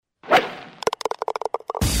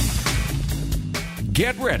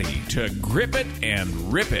Get ready to grip it and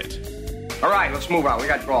rip it. All right, let's move on. We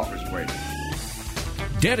got golfers waiting.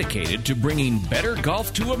 Dedicated to bringing better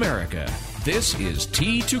golf to America, this is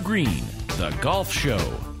Tee to Green, the golf show.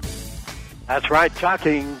 That's right,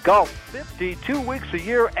 talking golf 52 weeks a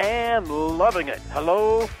year and loving it.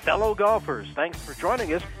 Hello, fellow golfers. Thanks for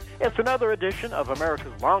joining us. It's another edition of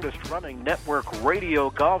America's longest-running network radio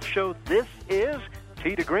golf show. This is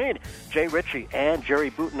Tee to Green. Jay Ritchie and Jerry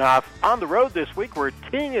Butenoff on the road this week. We're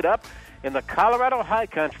teeing it up in the Colorado High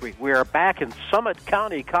Country. We are back in Summit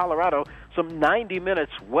County, Colorado, some 90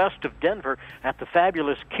 minutes west of Denver at the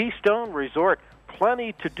fabulous Keystone Resort.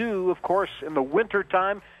 Plenty to do, of course, in the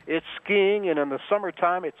wintertime. It's skiing, and in the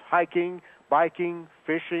summertime, it's hiking, biking,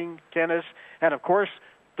 fishing, tennis, and, of course,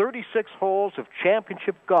 36 holes of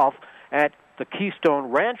championship golf at the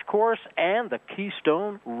Keystone Ranch Course and the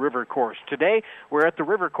Keystone River Course. Today, we're at the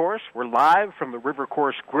River Course. We're live from the River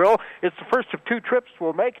Course Grill. It's the first of two trips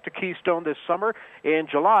we'll make to Keystone this summer. In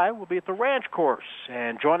July, we'll be at the Ranch Course.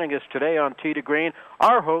 And joining us today on Tee to Green,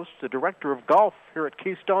 our host, the director of golf here at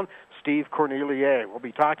Keystone, Steve Cornelier. We'll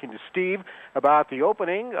be talking to Steve about the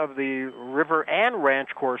opening of the River and Ranch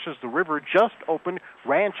courses. The River just opened.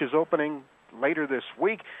 Ranch is opening later this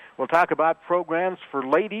week. We'll talk about programs for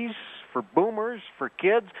ladies, for boomers, for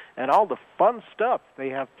kids, and all the fun stuff they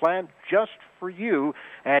have planned just for you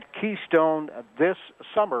at Keystone this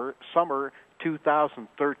summer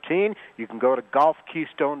 2013. You can go to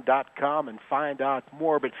golfkeystone.com and find out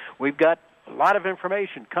more, but we've got a lot of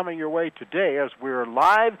information coming your way today as we're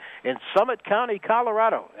live in Summit County,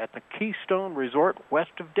 Colorado at the Keystone Resort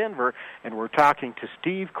west of Denver, and we're talking to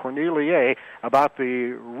Steve Cornelier about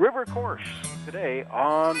the River Course today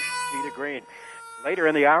on Tee to Green. Later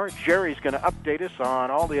in the hour, Jerry's going to update us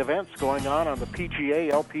on all the events going on the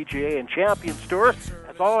PGA, LPGA, and Champions Tour.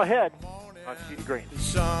 That's all ahead on Tee to Green. The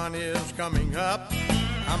sun is coming up.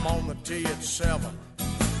 I'm on the tee at 7.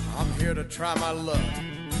 I'm here to try my luck.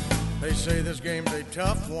 They say this game's a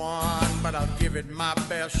tough one, but I'll give it my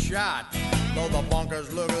best shot. Though the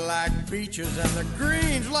bunkers look like beaches and the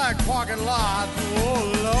greens like parking lots.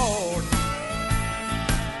 Oh, Lord,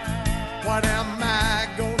 what am I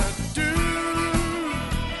gonna do?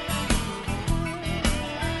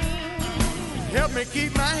 Help me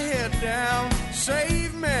keep my head down.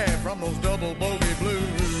 Save me from those double bogey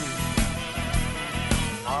blues.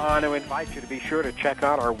 I want to invite you to be sure to check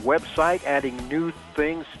out our website, adding new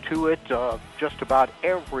things to it just about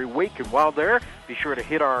every week. And while there, be sure to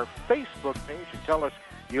hit our Facebook page and tell us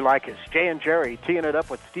you like us. Jay and Jerry teeing it up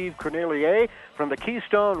with Steve Cornelier from the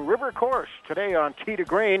Keystone River Course today on Tee to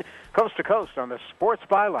Green, coast to coast on the Sports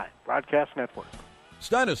Byline Broadcast Network.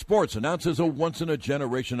 Steiner Sports announces a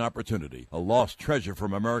once-in-a-generation opportunity. A lost treasure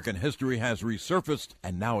from American history has resurfaced,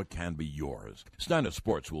 and now it can be yours. Steiner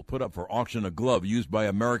Sports will put up for auction a glove used by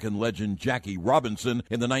American legend Jackie Robinson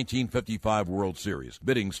in the 1955 World Series.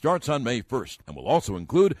 Bidding starts on May 1st and will also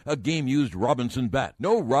include a game-used Robinson bat.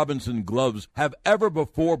 No Robinson gloves have ever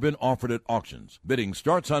before been offered at auctions. Bidding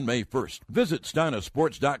starts on May 1st. Visit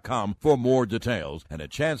SteinerSports.com for more details and a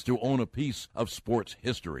chance to own a piece of sports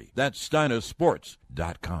history. That's SteinerSports.com.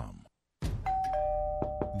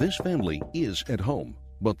 This family is at home,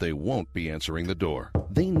 but they won't be answering the door.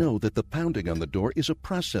 They know that the pounding on the door is a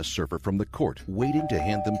process server from the court waiting to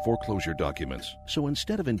hand them foreclosure documents. So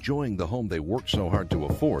instead of enjoying the home they worked so hard to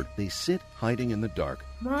afford, they sit hiding in the dark.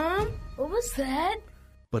 Mom, what was that?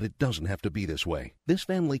 But it doesn't have to be this way. This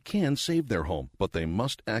family can save their home, but they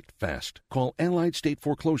must act fast. Call Allied State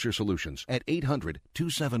Foreclosure Solutions at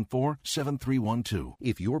 800-274-7312.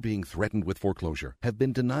 If you're being threatened with foreclosure, have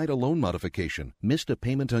been denied a loan modification, missed a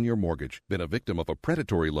payment on your mortgage, been a victim of a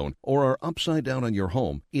predatory loan, or are upside down on your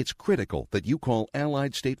home, it's critical that you call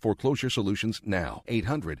Allied State Foreclosure Solutions now.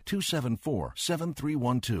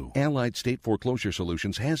 800-274-7312. Allied State Foreclosure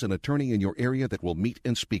Solutions has an attorney in your area that will meet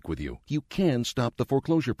and speak with you. You can stop the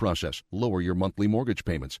foreclosure process, lower your monthly mortgage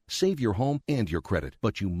payments, save your home and your credit,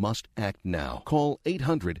 but you must act now. Call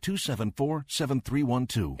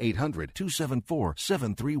 800-274-7312.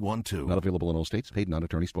 800-274-7312. Not available in all states. Paid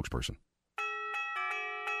non-attorney spokesperson.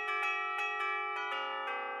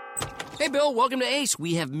 Hey, Bill, welcome to Ace.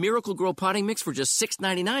 We have Miracle Grow potting mix for just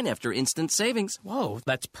 $6.99 after instant savings. Whoa,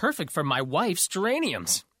 that's perfect for my wife's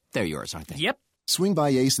geraniums. They're yours, aren't they? Yep. Swing by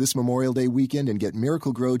Ace this Memorial Day weekend and get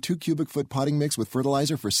Miracle Grow 2 cubic foot potting mix with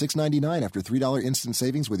fertilizer for $6.99 after $3 instant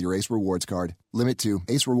savings with your Ace Rewards card. Limit 2.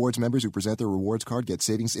 Ace Rewards members who present their rewards card get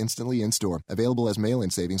savings instantly in store. Available as mail-in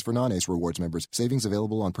savings for non-Ace Rewards members. Savings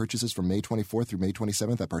available on purchases from May 24th through May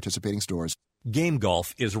 27th at participating stores. Game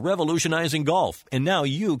Golf is revolutionizing golf, and now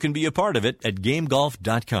you can be a part of it at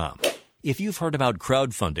GameGolf.com. If you've heard about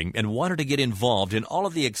crowdfunding and wanted to get involved in all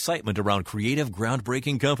of the excitement around creative,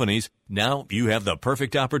 groundbreaking companies, now you have the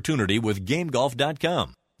perfect opportunity with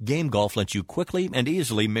GameGolf.com. GameGolf lets you quickly and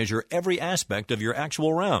easily measure every aspect of your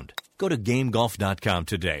actual round. Go to GameGolf.com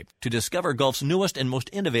today to discover golf's newest and most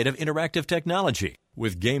innovative interactive technology.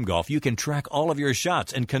 With GameGolf, you can track all of your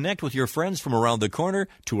shots and connect with your friends from around the corner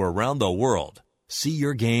to around the world. See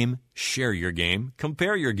your game, share your game,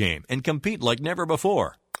 compare your game, and compete like never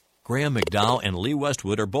before. Graham McDowell and Lee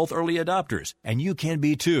Westwood are both early adopters, and you can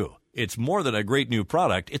be too. It's more than a great new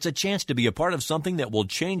product. It's a chance to be a part of something that will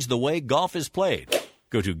change the way golf is played.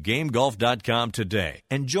 Go to GameGolf.com today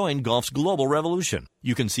and join golf's global revolution.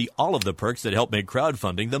 You can see all of the perks that help make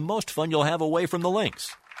crowdfunding the most fun you'll have away from the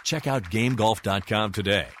links. Check out GameGolf.com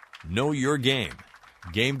today. Know your game.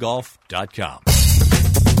 GameGolf.com.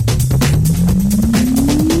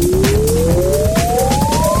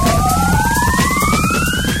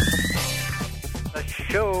 The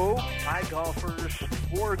show by golfers,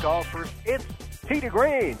 for golfers. It's Tee to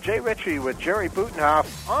Green. Jay Ritchie with Jerry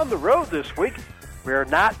Butenhoff on the road this week. We're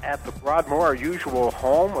not at the Broadmoor, our usual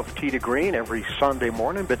home of Tee to Green every Sunday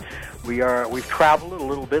morning, but we've traveled a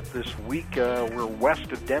little bit this week. We're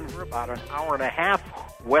west of Denver, about an hour and a half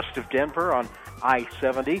west of Denver on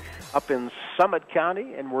I-70, up in Summit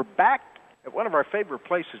County, and we're back at one of our favorite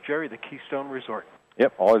places, Jerry, the Keystone Resort.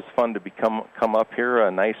 Yep, always fun to come up here.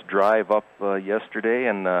 A nice drive up yesterday,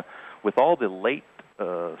 and with all the late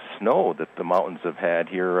snow that the mountains have had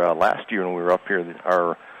here last year when we were up here,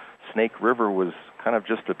 our Snake River was kind of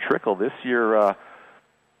just a trickle. This year, a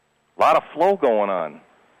lot of flow going on.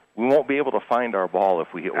 We won't be able to find our ball if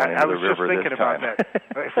we hit one into the river this time. I was just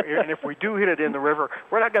thinking about that. If we do hit it in the river,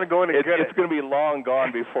 we're not going to go in and get it. It's going to be long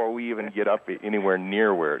gone before we even get up anywhere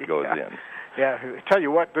near where it goes in. Yeah, I tell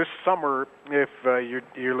you what, this summer, if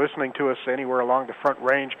you're listening to us anywhere along the Front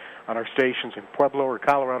Range on our stations in Pueblo or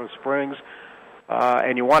Colorado Springs,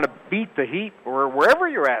 and you want to beat the heat, or wherever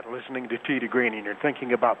you're at listening to Tee to Green, and you're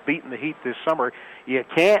thinking about beating the heat this summer, you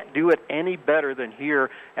can't do it any better than here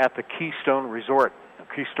at the Keystone Resort.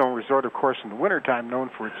 Keystone Resort, of course, in the wintertime known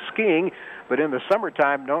for its skiing, but in the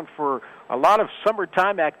summertime known for a lot of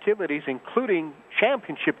summertime activities, including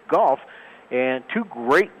championship golf, and two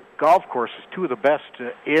great golf courses, two of the best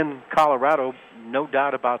in Colorado, no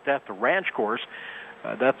doubt about that. The Ranch Course,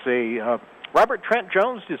 that's a Robert Trent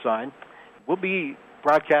Jones design. We'll be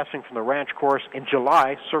broadcasting from the Ranch Course in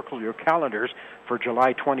July. Circle your calendars for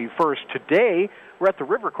July 21st. Today, we're at the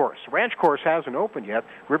River Course. The Ranch Course hasn't opened yet.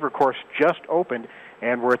 River Course just opened,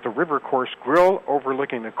 and we're at the River Course Grill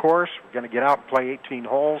overlooking the course. We're going to get out and play 18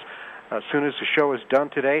 holes as soon as the show is done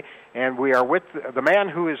today. And we are with the man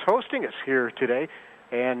who is hosting us here today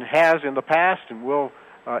and has in the past and will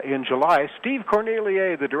in July, Steve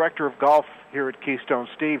Cornelier, the director of golf here at Keystone.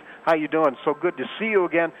 Steve, how you doing? So good to see you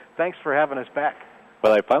again. Thanks for having us back.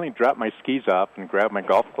 Well, I finally dropped my skis off and grabbed my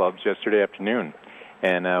golf clubs yesterday afternoon.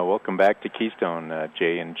 And welcome back to Keystone,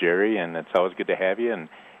 Jay and Jerry, and it's always good to have you. And,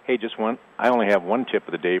 hey, I only have one tip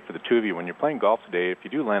of the day for the two of you. When you're playing golf today, if you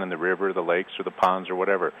do land in the river, the lakes, or the ponds or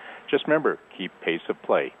whatever, just remember, keep pace of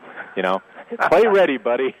play. You know, play ready,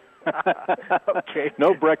 buddy. Okay.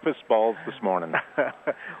 No breakfast balls this morning.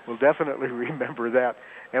 We'll definitely remember that,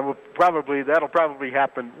 and that'll probably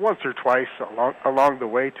happen once or twice along the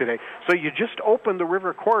way today. So you just opened the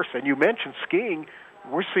River Course, and you mentioned skiing.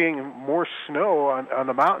 We're seeing more snow on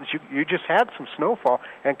the mountains. You just had some snowfall,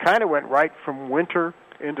 and kind of went right from winter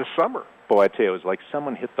into summer. Boy, I tell you, it was like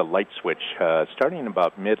someone hit the light switch. Starting in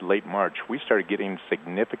about late March, we started getting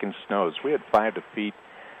significant snows. We had 5 to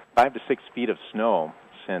 6 feet of snow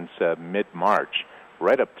since mid-March,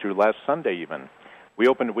 right up through last Sunday even. We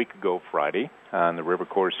opened a week ago Friday on the River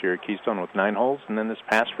Course here at Keystone with 9 holes, and then this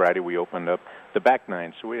past Friday we opened up the back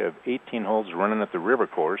 9. So we have 18 holes running at the River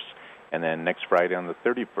Course, and then next Friday on the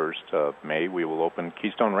 31st of May we will open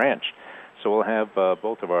Keystone Ranch. So we'll have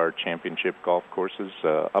both of our championship golf courses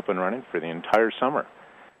up and running for the entire summer.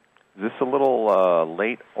 Is this a little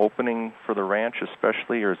late opening for the ranch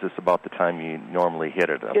especially, or is this about the time you normally hit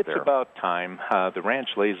it up there? It's about time. The ranch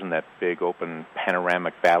lays in that big open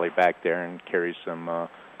panoramic valley back there and carries some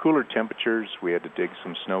cooler temperatures. We had to dig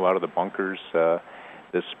some snow out of the bunkers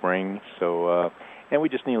this spring, so and we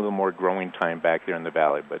just need a little more growing time back there in the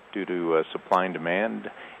valley. But due to supply and demand,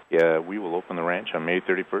 we will open the ranch on May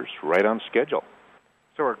 31st, right on schedule.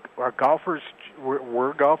 So were golfers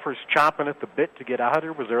chomping at the bit to get out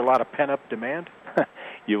here? Was there a lot of pent-up demand?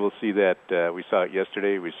 You will see that. We saw it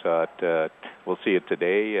yesterday. We saw it. We'll see it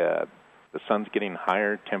today. The sun's getting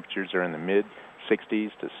higher. Temperatures are in the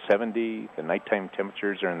mid-60s to 70. The nighttime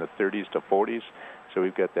temperatures are in the 30s to 40s. So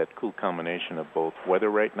we've got that cool combination of both weather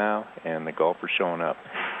right now and the golfers showing up.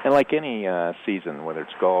 And like any season, whether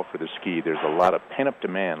it's golf or the ski, there's a lot of pent-up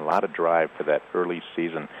demand, a lot of drive for that early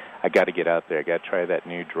season. I got to get out there. I got to try that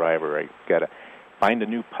new driver. I got to find a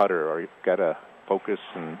new putter, or I've got to focus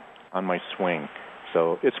on my swing.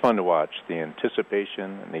 So it's fun to watch, the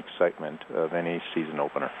anticipation and the excitement of any season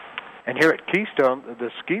opener. And here at Keystone, the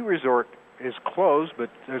ski resort is closed, but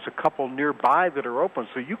there's a couple nearby that are open,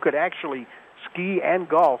 so you could actually ski and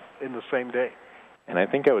golf in the same day. And I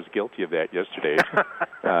think I was guilty of that yesterday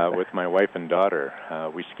with my wife and daughter.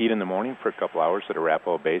 We skied in the morning for a couple hours at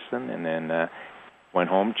Arapahoe Basin, and then went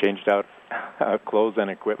home, changed out clothes and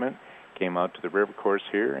equipment, came out to the river course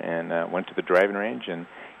here, and went to the driving range and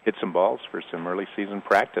hit some balls for some early season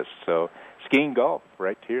practice. So skiing golf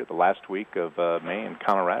right here the last week of May in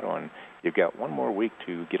Colorado, and you've got one more week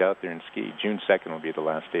to get out there and ski. June 2nd will be the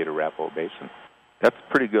last day to Arapahoe Basin. That's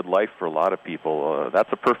pretty good life for a lot of people. That's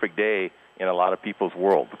a perfect day in a lot of people's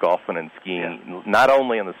world, golfing and skiing, not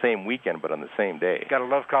only on the same weekend, but on the same day. You got to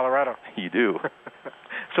love Colorado. You do.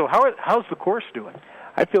 So how's the course doing?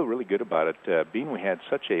 I feel really good about it. Being we had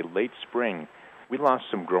such a late spring, we lost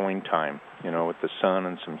some growing time, with the sun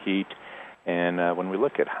and some heat. And when we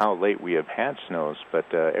look at how late we have had snows, but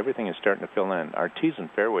everything is starting to fill in. Our tees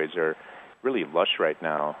and fairways are really lush right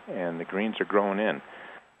now, and the greens are growing in.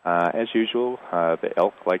 As usual, the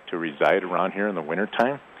elk like to reside around here in the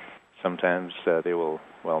wintertime. Sometimes they will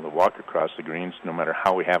walk across the greens no matter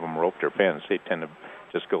how we have them roped or fenced. They tend to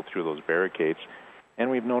just go through those barricades. And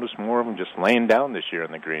we've noticed more of them just laying down this year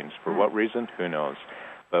on the greens. For what reason? Who knows?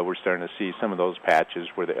 But we're starting to see some of those patches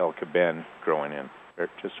where the elk have been growing in. They're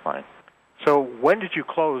just fine. So when did you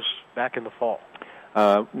close back in the fall?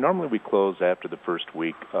 Normally we close after the first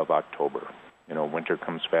week of October. Winter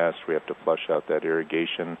comes fast. We have to flush out that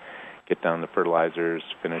irrigation, get down the fertilizers,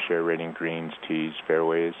 finish aerating greens, tees,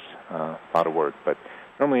 fairways, a lot of work. But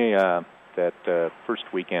normally that first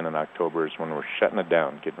weekend in October is when we're shutting it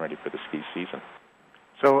down, getting ready for the ski season.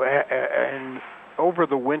 So and over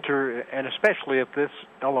the winter, and especially at this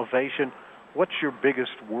elevation, what's your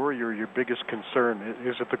biggest worry or your biggest concern?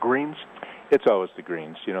 Is it the greens? It's always the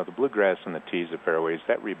greens. The bluegrass and the tees, the fairways,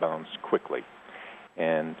 that rebounds quickly.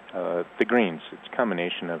 And the greens, it's a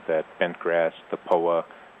combination of that bent grass, the POA.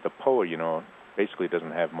 The POA, basically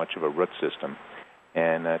doesn't have much of a root system.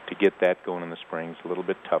 And to get that going in the spring is a little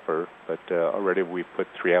bit tougher, but already we've put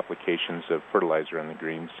 3 applications of fertilizer on the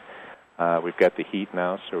greens. We've got the heat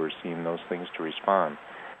now, so we're seeing those things to respond.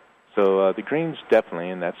 So the greens definitely,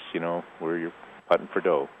 and that's, where you're putting for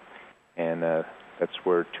dough. And that's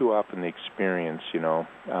where too often the experience,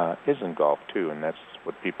 is in golf too, and that's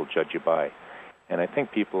what people judge you by. And I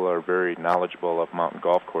think people are very knowledgeable of mountain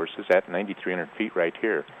golf courses at 9,300 feet right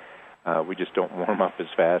here. We just don't warm up as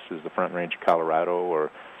fast as the Front Range of Colorado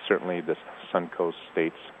or certainly the Suncoast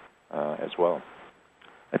states as well.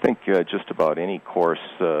 I think just about any course,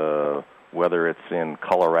 whether it's in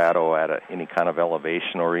Colorado at any kind of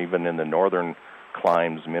elevation or even in the northern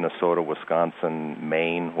climes, Minnesota, Wisconsin,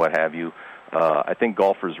 Maine, what have you, I think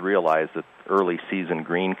golfers realize that early season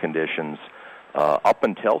green conditions up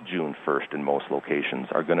until June 1st in most locations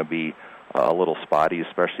are going to be a little spotty,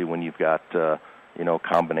 especially when you've got,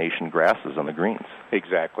 combination grasses on the greens.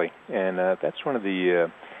 Exactly. And that's one of the,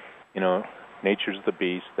 natures of the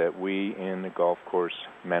beast that we in the golf course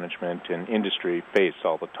management and industry face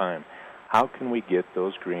all the time. How can we get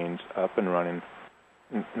those greens up and running,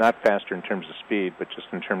 not faster in terms of speed, but just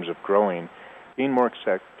in terms of growing, being more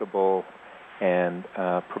acceptable, and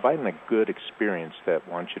providing a good experience that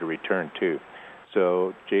wants you to return to.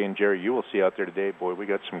 So, Jay and Jerry, you will see out there today, boy, we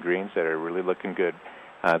got some greens that are really looking good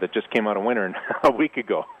that just came out of winter a week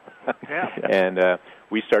ago. Yeah. And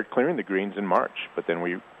we start clearing the greens in March, but then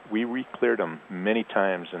we re-cleared them many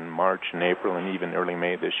times in March and April and even early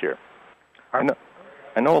May this year.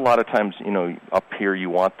 I know a lot of times, up here you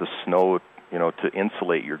want the snow, to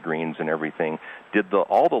insulate your greens and everything. Did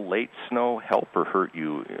all the late snow help or hurt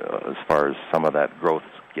you as far as some of that growth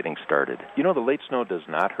getting started? The late snow does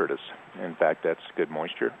not hurt us. In fact, that's good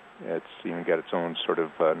moisture. It's even got its own sort of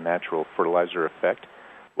natural fertilizer effect.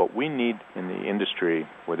 What we need in the industry,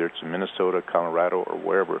 whether it's in Minnesota, Colorado, or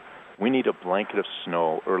wherever, we need a blanket of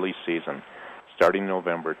snow early season, starting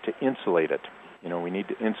November, to insulate it. We need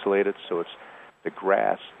to insulate it so it's the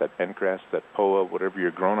grass, that bent grass, that POA, whatever you're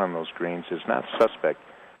growing on those greens, is not suspect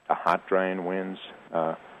to hot, drying winds,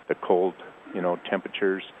 the cold,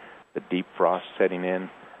 temperatures, the deep frost setting in.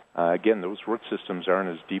 Again, those root systems aren't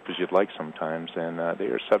as deep as you'd like sometimes, and they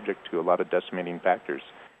are subject to a lot of decimating factors.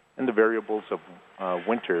 And the variables of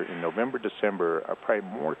winter in November, December are probably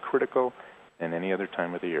more critical than any other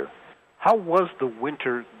time of the year. How was the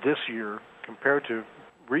winter this year compared to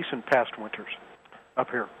recent past winters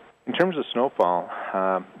up here? In terms of snowfall,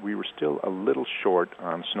 we were still a little short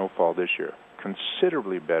on snowfall this year.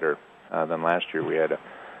 Considerably better than last year. We had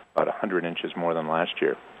about 100 inches more than last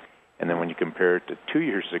year. And then when you compare it to 2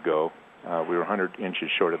 years ago, we were 100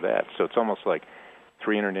 inches short of that. So it's almost like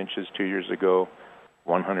 300 inches 2 years ago,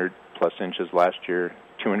 100-plus inches last year,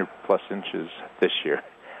 200-plus inches this year.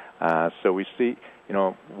 So we see,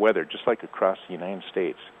 weather, just like across the United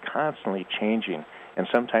States, constantly changing. And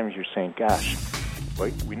sometimes you're saying, gosh,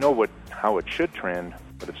 we know how it should trend,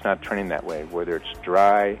 but it's not trending that way, whether it's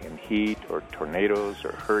dry and heat or tornadoes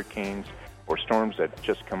or hurricanes or storms that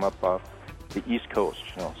just come up off the East Coast.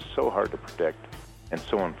 So hard to predict and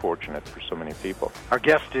so unfortunate for so many people. Our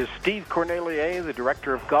guest is Steve Cornelier, the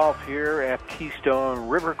director of golf here at Keystone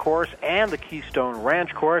River Course and the Keystone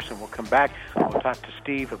Ranch Course, and we'll come back. We'll talk to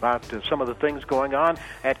Steve about some of the things going on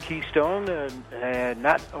at Keystone, and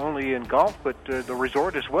not only in golf, but the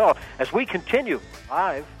resort as well, as we continue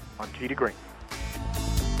live on Tee to Green.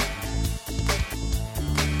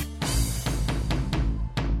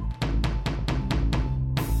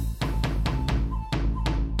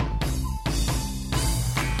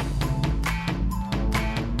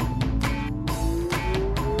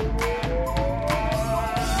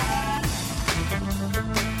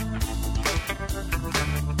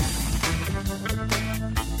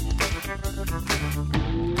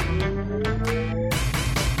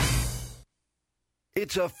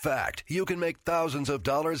 It's a fact. You can make thousands of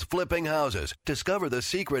dollars flipping houses. Discover the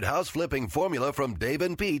secret house flipping formula from Dave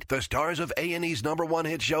and Pete, the stars of A&E's #1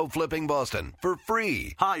 hit show, Flipping Boston, for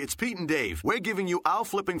free. Hi, it's Pete and Dave. We're giving you our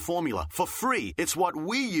flipping formula for free. It's what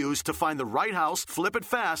we use to find the right house, flip it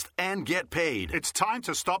fast, and get paid. It's time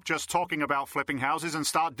to stop just talking about flipping houses and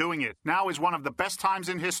start doing it. Now is one of the best times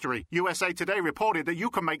in history. USA Today reported that you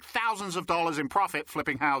can make thousands of dollars in profit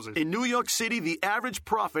flipping houses. In New York City, the average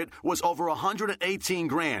profit was over $118,000.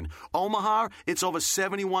 Omaha, it's over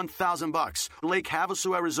 $71,000. Lake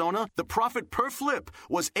Havasu, Arizona, the profit per flip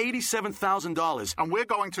was $87,000. And we're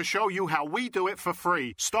going to show you how we do it for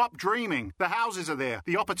free. Stop dreaming. The houses are there.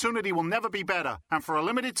 The opportunity will never be better. And for a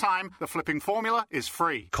limited time, the flipping formula is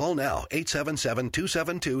free. Call now,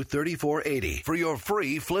 877-272-3480 for your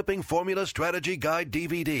free Flipping Formula Strategy Guide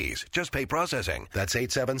DVDs. Just pay processing. That's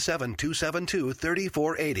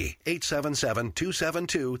 877-272-3480.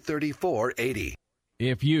 877-272-3480.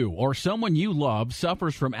 If you or someone you love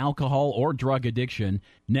suffers from alcohol or drug addiction,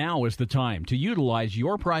 now is the time to utilize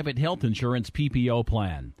your private health insurance PPO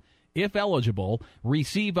plan. If eligible,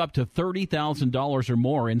 receive up to $30,000 or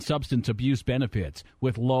more in substance abuse benefits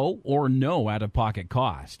with low or no out-of-pocket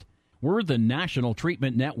cost. We're the National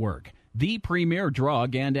Treatment Network, the premier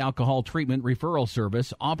drug and alcohol treatment referral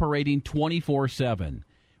service operating 24/7.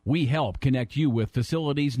 We help connect you with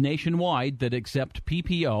facilities nationwide that accept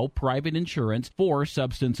PPO private insurance for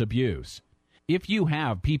substance abuse. If you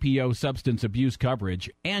have PPO substance abuse coverage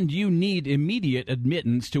and you need immediate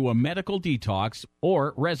admittance to a medical detox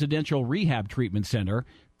or residential rehab treatment center,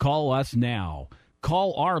 call us now.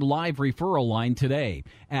 Call our live referral line today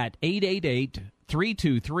at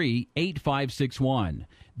 888-323-8561.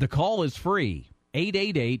 The call is free,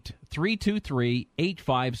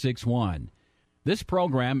 888-323-8561. This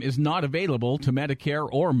program is not available to Medicare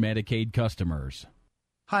or Medicaid customers.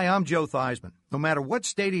 Hi, I'm Joe Theismann. No matter what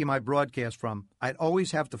stadium I broadcast from, I'd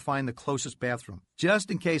always have to find the closest bathroom, just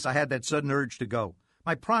in case I had that sudden urge to go.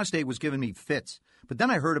 My prostate was giving me fits, but then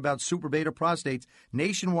I heard about Super Beta Prostate's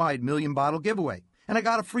nationwide 1,000,000-bottle giveaway, and I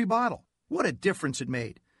got a free bottle. What a difference it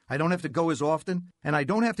made. I don't have to go as often, and I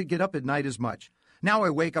don't have to get up at night as much. Now I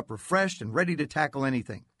wake up refreshed and ready to tackle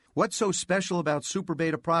anything. What's so special about Super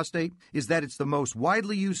Beta Prostate is that it's the most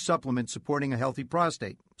widely used supplement supporting a healthy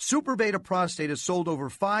prostate. Super Beta Prostate has sold over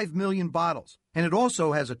 5 million bottles, and it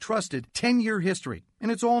also has a trusted 10-year history,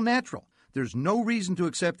 and it's all natural. There's no reason to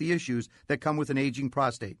accept the issues that come with an aging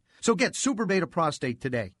prostate. So get Super Beta Prostate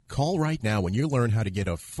today. Call right now when you learn how to get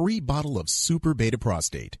a free bottle of Super Beta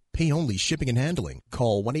Prostate. Pay only shipping and handling.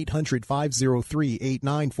 Call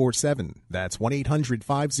 1-800-503-8947. That's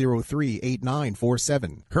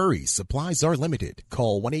 1-800-503-8947. Hurry, supplies are limited.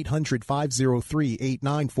 Call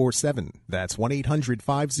 1-800-503-8947. That's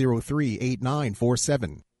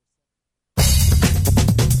 1-800-503-8947.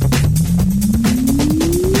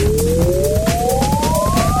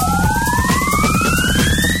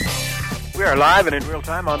 We are live and in real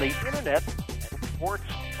time on the internet at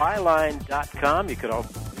sportsbyline.com. You could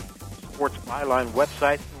also Sports Byline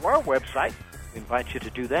website, or our website, We invite you to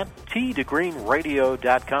do that.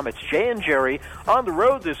 togreenradio.com. It's Jay and Jerry on the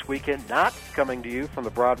road this weekend, not coming to you from the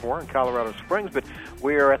Broadmoor in Colorado Springs, but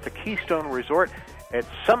we are at the Keystone Resort at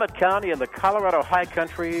Summit County in the Colorado High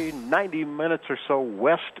Country, 90 minutes or so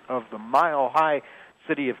west of the mile-high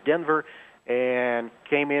city of Denver, and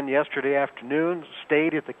came in yesterday afternoon,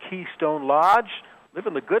 stayed at the Keystone Lodge,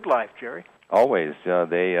 living the good life, Jerry. Always.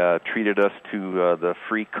 They treated us to the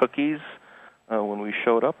free cookies when we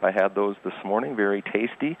showed up. I had those this morning, very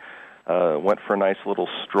tasty. Went for a nice little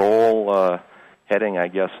stroll heading, I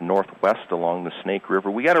guess, northwest along the Snake River.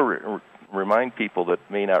 We got to remind people that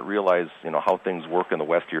may not realize, how things work in the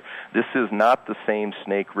West here. This is not the same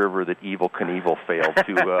Snake River that Evel Knievel failed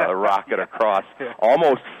to rocket across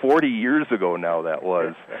almost 40 years ago now, that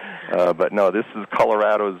was. But no, this is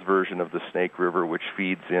Colorado's version of the Snake River, which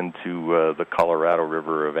feeds into the Colorado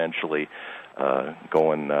River eventually,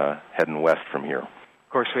 heading west from here. Of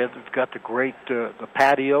course, we've got the great the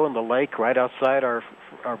patio and the lake right outside our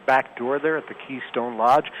back door there at the Keystone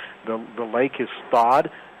Lodge. The lake is thawed.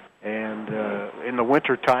 And in the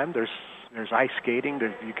winter time, there's ice skating.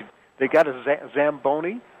 They got a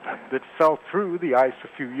Zamboni that fell through the ice a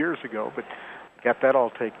few years ago, but got that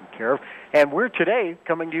all taken care of. And we're today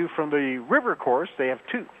coming to you from the River Course. They have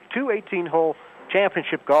two 18-hole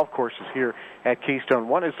championship golf courses here at Keystone.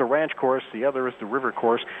 One is the Ranch Course. The other is the River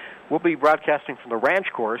Course. We'll be broadcasting from the Ranch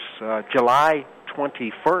Course July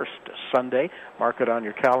 21st, Sunday. Mark it on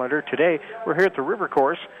your calendar. Today, we're here at the River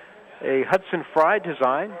Course, a Hudson Fry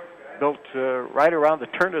design, built right around the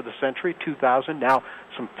turn of the century, 2000, now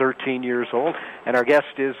some 13 years old. And our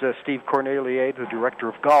guest is Steve Cornelier, the director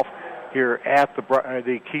of golf here at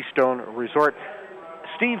the Keystone Resort.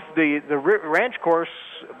 Steve, the Ranch Course,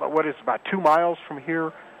 about 2 miles from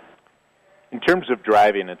here? In terms of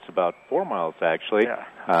driving, it's about 4 miles, actually,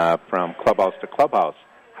 from clubhouse to clubhouse.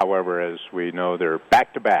 However, as we know, they're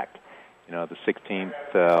back-to-back. The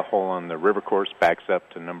 16th hole on the River Course backs up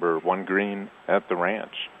to number 1 green at the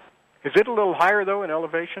Ranch. Is it a little higher, though, in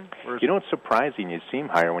elevation? It's surprising. You seem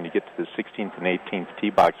higher when you get to the 16th and 18th tee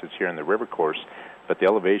boxes here in the River Course, but the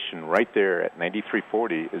elevation right there at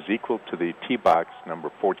 9340 is equal to the tee box number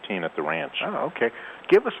 14 at the Ranch. Oh, okay.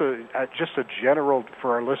 Give us just a general,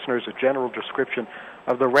 for our listeners, a general description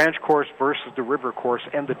of the Ranch Course versus the River Course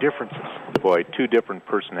and the differences. Boy, two different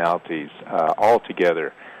personalities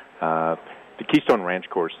altogether. The Keystone Ranch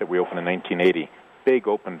Course that we opened in 1980, big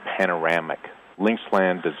open panoramic, links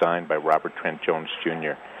land designed by Robert Trent Jones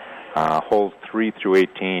Jr. Holes 3 through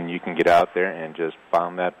 18, you can get out there and just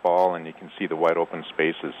bomb that ball, and you can see the wide open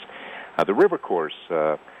spaces. The River Course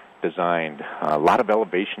designed a lot of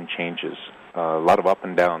elevation changes, a lot of up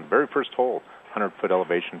and down. The very first hole, 100-foot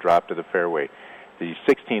elevation drop to the fairway. The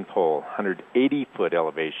 16th hole, 180-foot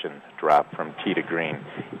elevation drop from tee to green.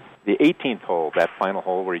 The 18th hole, that final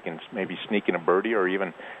hole where you can maybe sneak in a birdie or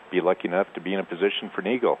even be lucky enough to be in a position for an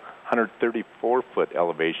eagle, 134-foot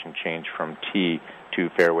elevation change from tee to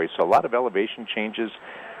fairway. So a lot of elevation changes.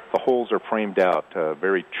 The holes are framed out,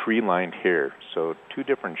 very tree-lined here. So two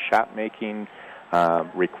different shot-making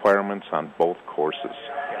requirements on both courses.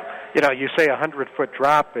 You say 100-foot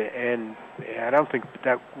drop, and I don't think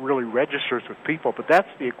that really registers with people, but that's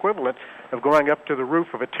the equivalent of going up to the roof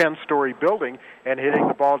of a 10-story building and hitting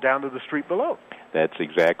the ball down to the street below. That's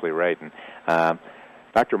exactly right. And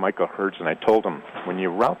Dr. Michael Hurdson, I told him, when you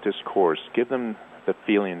route this course, give them the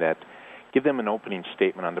feeling that, give them an opening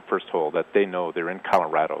statement on the first hole that they know they're in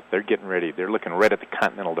Colorado. They're getting ready. They're looking right at the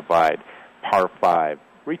Continental Divide, par 5,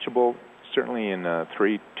 reachable certainly in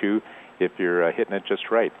 3-2 if you're hitting it just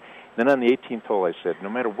right. Then on the 18th hole, I said, no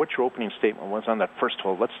matter what your opening statement was on that first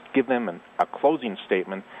hole, let's give them a closing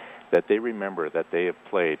statement that they remember that they have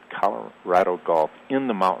played Colorado golf in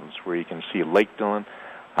the mountains where you can see Lake Dillon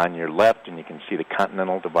on your left and you can see the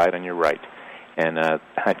Continental Divide on your right. And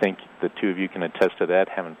I think the two of you can attest to that,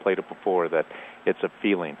 having played it before, that it's a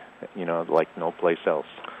feeling, like no place else.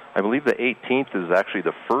 I believe the 18th is actually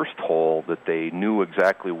the first hole that they knew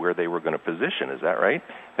exactly where they were going to position. Is that right?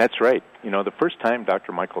 That's right. The first time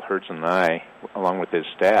Dr. Michael Hurdson and I, along with his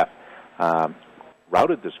staff,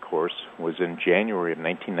 routed this course was in January of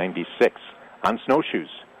 1996 on snowshoes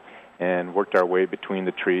and worked our way between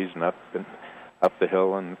the trees and up the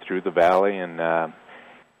hill and through the valley. And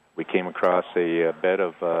we came across a bed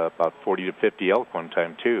of about 40 to 50 elk one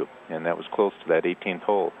time, too, and that was close to that 18th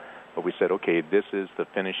hole. But we said, okay, this is the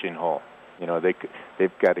finishing hole.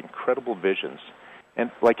 They've got incredible visions. And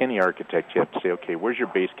like any architect, you have to say, okay, where's your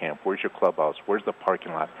base camp? Where's your clubhouse? Where's the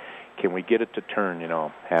parking lot? Can we get it to turn,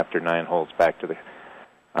 after 9 holes back to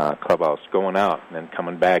the clubhouse, going out and then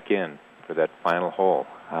coming back in for that final hole?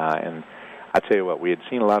 And I tell you what, we had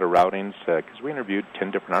seen a lot of routings because we interviewed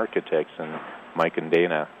 10 different architects, and Mike and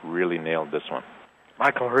Dana really nailed this one.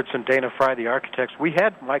 Michael Hertzen, Dana Fry, the architects. We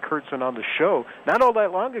had Mike Hertzen on the show not all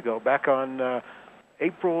that long ago, back on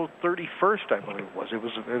April 31st, I believe it was. It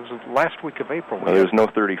was the last week of April. Well, there was no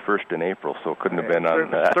 31st in April, so it couldn't have been on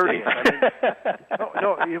that. 30th. I mean,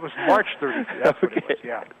 no, it was March 30th. That's what it was.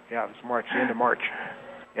 Yeah, it was March, the end of March.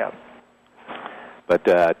 Yeah. But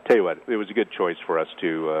tell you what, it was a good choice for us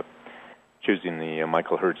to choosing the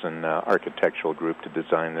Michael Hertzen architectural group to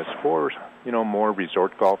design this for, more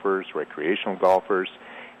resort golfers, recreational golfers,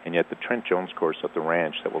 and yet the Trent Jones course at the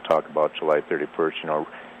ranch that we'll talk about July 31st,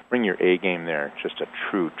 bring your A game there, just a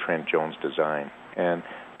true Trent Jones design. And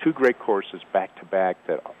two great courses back-to-back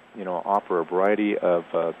that, offer a variety of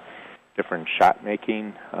different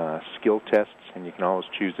shot-making, skill tests, and you can always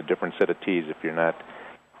choose a different set of tees if you're not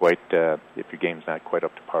quite, if your game's not quite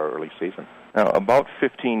up to par early season. Now, about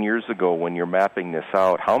 15 years ago, when you're mapping this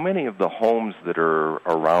out, how many of the homes that are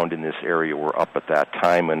around in this area were up at that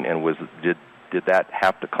time, and did that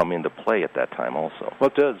have to come into play at that time also? Well,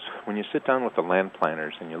 it does. When you sit down with the land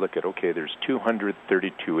planners and you look at, okay, there's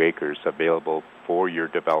 232 acres available for your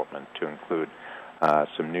development, to include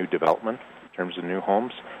some new development in terms of new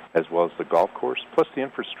homes, as well as the golf course, plus the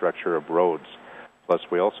infrastructure of roads. Plus,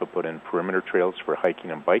 we also put in perimeter trails for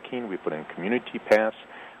hiking and biking. We put in community paths.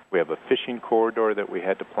 We have a fishing corridor that we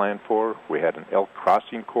had to plan for. We had an elk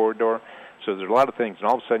crossing corridor. So there's a lot of things, and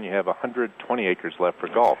all of a sudden you have 120 acres left for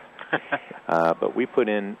golf. But we put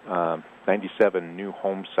in 97 new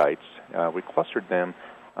home sites. We clustered them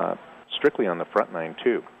strictly on the front nine,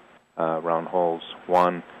 too, around holes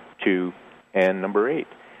 1, 2, and number 8.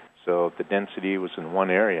 So the density was in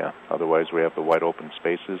one area. Otherwise, we have the wide open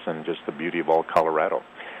spaces and just the beauty of all Colorado.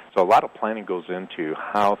 So a lot of planning goes into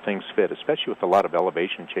how things fit, especially with a lot of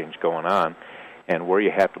elevation change going on, and where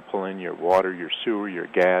you have to pull in your water, your sewer, your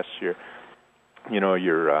gas, your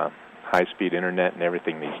high-speed internet and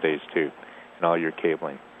everything these days, too, and all your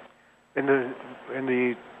cabling. In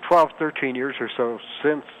the 12, 13 years or so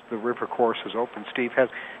since the river course has opened, Steve,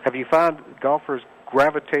 have you found golfers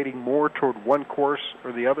gravitating more toward one course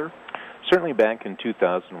or the other? Certainly back in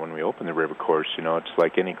 2000 when we opened the river course, it's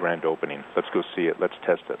like any grand opening. Let's go see it. Let's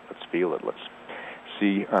test it. Let's feel it. Let's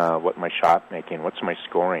see what my shot making, what's my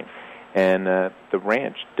scoring. And the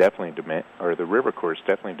ranch definitely the river course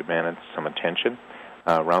definitely demanded some attention.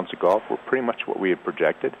 Rounds of golf were pretty much what we had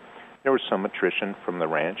projected. There was some attrition from the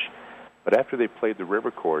ranch, but after they played the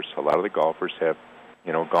river course, a lot of the golfers have,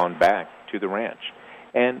 gone back to the ranch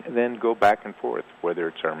and then go back and forth, whether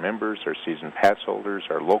it's our members, our season pass holders,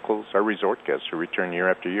 our locals, our resort guests who return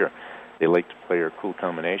year after year. They like to play our cool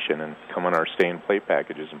combination and come on our stay and play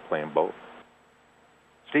packages and play them both.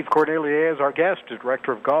 Steve Cordelier is our guest,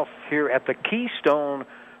 Director of Golf here at the Keystone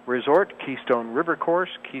Resort, Keystone River Course,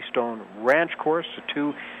 Keystone Ranch Course, the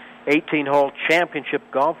two 18-hole championship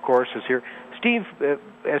golf courses here. Steve,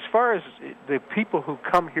 as far as the people who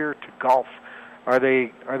come here to golf, are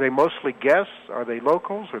they mostly guests? Are they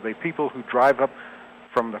locals? Are they people who drive up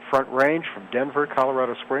from the Front Range, from Denver,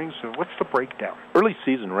 Colorado Springs? So what's the breakdown? Early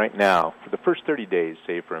season right now, for the first 30 days,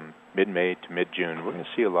 say from mid-May to mid-June, we're going to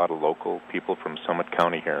see a lot of local people from Summit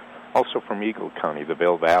County here, also from Eagle County, the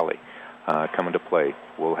Vail Valley, coming to play.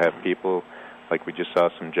 We'll have people, like we just saw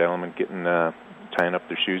some gentlemen tying up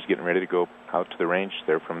their shoes, getting ready to go out to the range.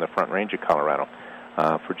 They're from the Front Range of Colorado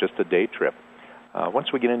for just a day trip. Once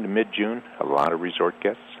we get into mid-June, a lot of resort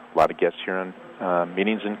guests, a lot of guests here on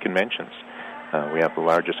meetings and conventions. We have the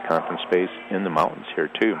largest conference space in the mountains here,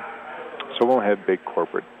 too. So we'll have big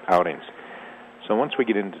corporate outings. So once we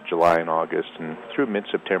get into July and August and through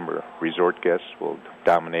mid-September, resort guests will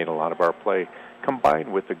dominate a lot of our play,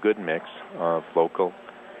 combined with a good mix of local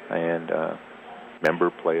and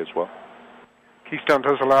member play as well. Keystone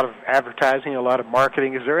does a lot of advertising, a lot of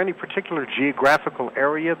marketing. Is there any particular geographical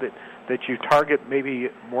area that you target maybe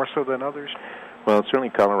more so than others? Well, certainly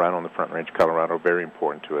Colorado and the Front Range, Colorado, are very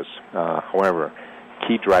important to us. However,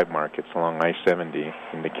 key drive markets along I-70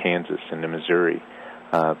 into Kansas, into Missouri,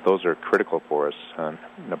 those are critical for us.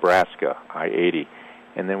 Nebraska, I-80.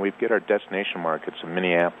 And then we've got our destination markets of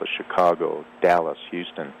Minneapolis, Chicago, Dallas,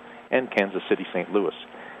 Houston, and Kansas City, St. Louis.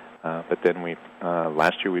 But then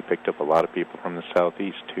last year we picked up a lot of people from the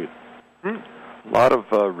southeast, too. A lot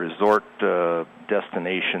of resort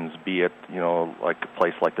destinations, be it, like a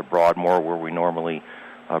place like the Broadmoor where we normally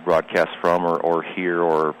broadcast from, or here,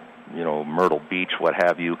 or, Myrtle Beach, what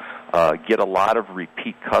have you, get a lot of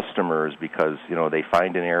repeat customers because, they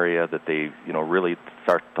find an area that they, really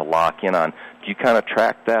start to lock in on. Do you kind of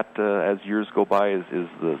track that as years go by? Is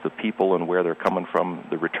the people and where they're coming from,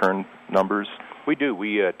 the return numbers? We do.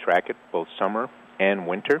 We track it both summer and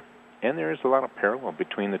winter, and there is a lot of parallel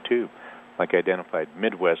between the two. Like I identified,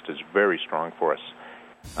 Midwest is very strong for us.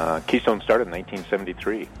 Keystone started in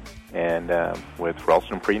 1973, and with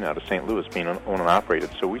Ralston Preen out of St. Louis being owned and operated.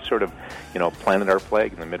 So we sort of, planted our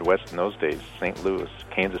flag in the Midwest in those days. St. Louis,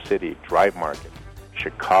 Kansas City, Drive Market,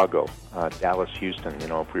 Chicago, Dallas, Houston.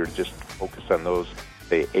 If we were just focused on those,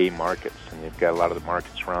 say, A markets, and you've got a lot of the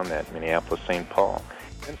markets around that, Minneapolis, St. Paul,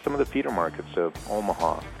 and some of the feeder markets of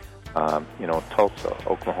Omaha, Tulsa,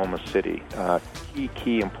 Oklahoma City,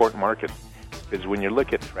 key important markets. Because when you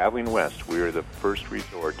look at traveling west, we are the first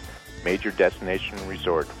resort, major destination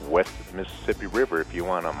resort west of the Mississippi River if you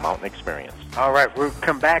want a mountain experience. All right, we'll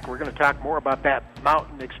come back. We're going to talk more about that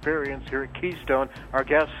mountain experience here at Keystone. Our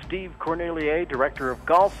guest, Steve Cornelier, Director of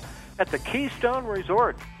Golf at the Keystone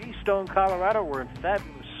Resort, Keystone, Colorado. We're in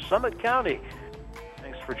fabulous Summit County.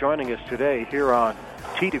 Thanks for joining us today here on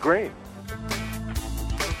Tee to Green.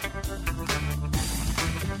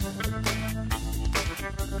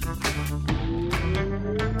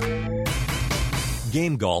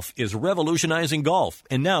 Game Golf is revolutionizing golf,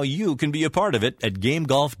 and now you can be a part of it at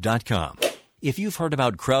GameGolf.com. If you've heard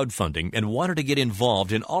about crowdfunding and wanted to get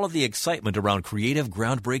involved in all of the excitement around creative,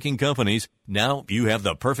 groundbreaking companies, now you have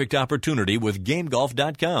the perfect opportunity with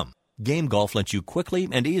GameGolf.com. Game Golf lets you quickly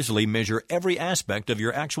and easily measure every aspect of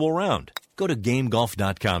your actual round. Go to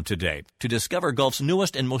GameGolf.com today to discover golf's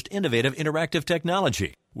newest and most innovative interactive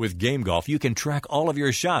technology. With Game Golf, you can track all of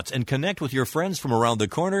your shots and connect with your friends from around the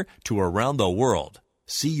corner to around the world.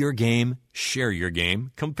 See your game, share your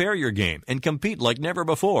game, compare your game, and compete like never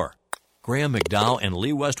before. Graham McDowell and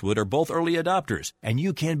Lee Westwood are both early adopters, and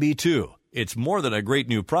you can be too. It's more than a great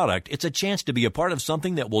new product. It's a chance to be a part of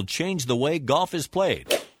something that will change the way golf is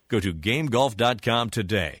played. Go to GameGolf.com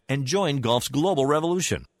today and join golf's global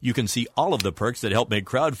revolution. You can see all of the perks that help make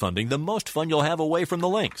crowdfunding the most fun you'll have away from the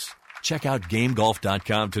links. Check out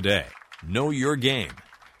GameGolf.com today. Know your game.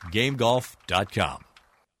 GameGolf.com.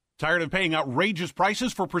 Tired of paying outrageous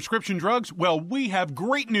prices for prescription drugs? Well, we have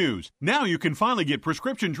great news. Now you can finally get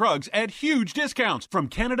prescription drugs at huge discounts from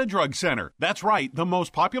Canada Drug Center. That's right, the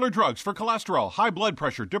most popular drugs for cholesterol, high blood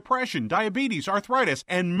pressure, depression, diabetes, arthritis,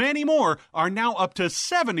 and many more are now up to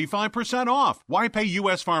 75% off. Why pay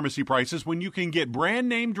U.S. pharmacy prices when you can get brand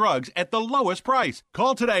name drugs at the lowest price?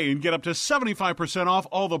 Call today and get up to 75% off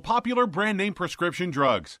all the popular brand name prescription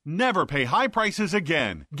drugs. Never pay high prices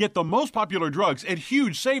again. Get the most popular drugs at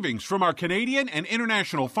huge savings from our Canadian and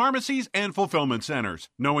international pharmacies and fulfillment centers.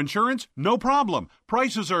 No insurance? No problem.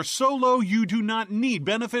 Prices are so low you do not need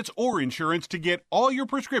benefits or insurance to get all your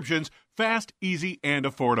prescriptions fast, easy, and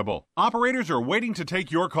affordable. Operators are waiting to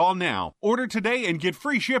take your call now. Order today and get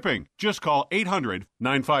free shipping. Just call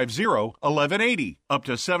 800-950-1180. Up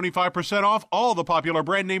to 75% off all the popular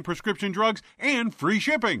brand name prescription drugs and free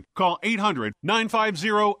shipping. Call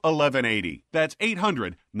 800-950-1180. That's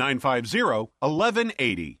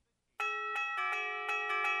 800-950-1180.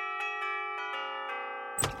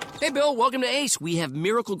 Hey, Bill, welcome to Ace. We have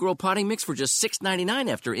Miracle Grow Potting Mix for just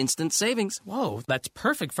 $6.99 after instant savings. Whoa, that's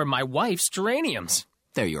perfect for my wife's geraniums.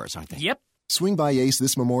 They're yours, aren't they? Yep. Swing by Ace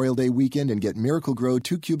this Memorial Day weekend and get Miracle Grow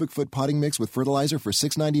 2 cubic foot potting mix with fertilizer for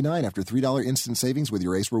 $6.99 after $3 instant savings with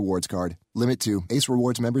your Ace Rewards card. Limit 2. Ace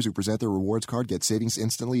Rewards members who present their rewards card get savings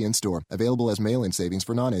instantly in-store. Available as mail-in savings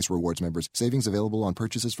for non-Ace Rewards members. Savings available on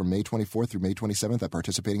purchases from May 24th through May 27th at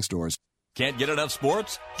participating stores. Can't get enough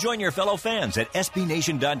sports? Join your fellow fans at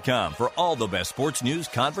SBNation.com for all the best sports news,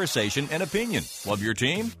 conversation, and opinion. Love your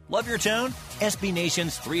team? Love your town? SB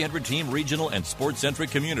Nation's 300-team regional and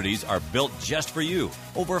sports-centric communities are built just for you.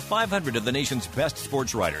 Over 500 of the nation's best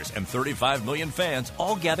sports writers and 35 million fans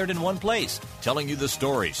all gathered in one place, telling you the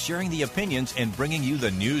stories, sharing the opinions, and bringing you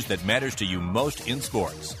the news that matters to you most in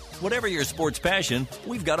sports. Whatever your sports passion,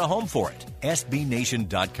 we've got a home for it.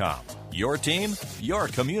 SBNation.com. Your team, your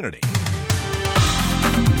community.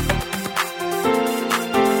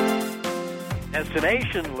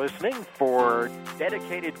 Destination listening for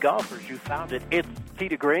dedicated golfers. You found it. It's Tee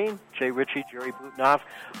to Green, Jay Ritchie, Jerry Butenoff.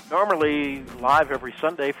 Normally live every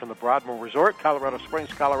Sunday from the Broadmoor Resort, Colorado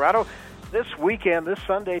Springs, Colorado. This weekend, this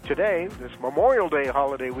Sunday, today, this Memorial Day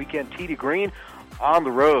holiday weekend, Tee to Green on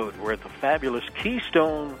the road. We're at the fabulous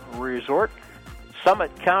Keystone Resort, Summit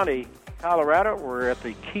County, Colorado. We're at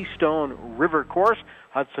the Keystone River Course,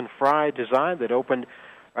 Hudson Fry design that opened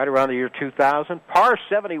right around the year 2000. Par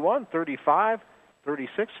 71, 35,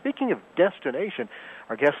 36. Speaking of destination,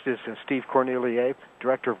 our guest is Steve Cornelier,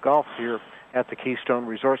 Director of Golf here at the Keystone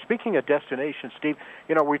Resort. Speaking of destination, Steve,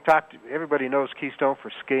 we talked, everybody knows Keystone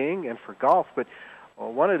for skiing and for golf, but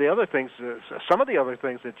one of the other things, some of the other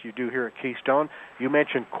things that you do here at Keystone, you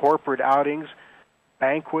mentioned corporate outings.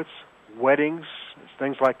 banquets, weddings,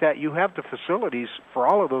 things like that. You have the facilities for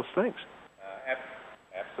all of those things.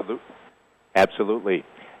 Absolutely.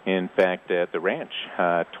 In fact, at the ranch,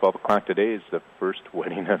 12 o'clock today is the first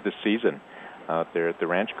wedding of the season out there at the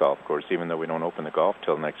ranch golf course, even though we don't open the golf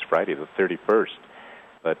till next Friday, the 31st.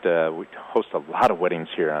 But we host a lot of weddings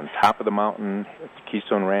here on top of the mountain at the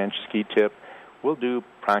Keystone Ranch Ski Tip. We'll do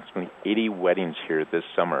approximately 80 weddings here this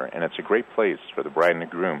summer, and it's a great place for the bride and the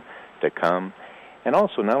groom to come, and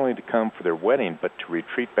also not only to come for their wedding, but to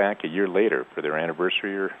retreat back a year later for their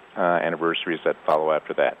anniversary or anniversaries that follow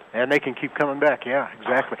after that. And they can keep coming back, yeah,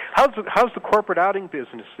 exactly. How's the corporate outing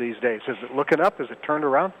business these days? Is it looking up? Is it turned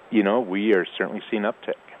around? You know, we are certainly seeing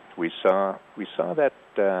uptick. We saw that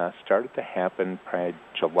started to happen probably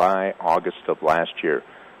July, August of last year.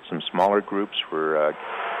 Some smaller groups were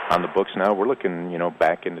on the books now. We're looking,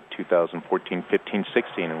 back into 2014, 15,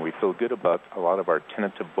 16, and we feel good about a lot of our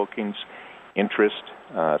tentative bookings, interest,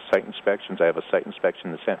 site inspections. I have a site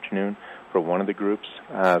inspection this afternoon for one of the groups.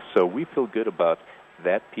 So we feel good about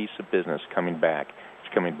that piece of business coming back.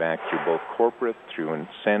 It's coming back through both corporate, through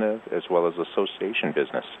incentive, as well as association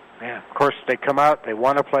business. Yeah, of course, they come out, they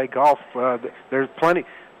want to play golf. There's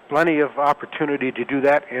plenty of opportunity to do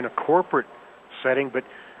that in a corporate setting, but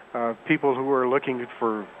people who are looking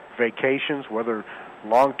for vacations, whether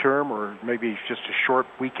long-term or maybe just a short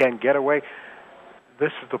weekend getaway,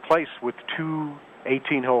 this is the place with 2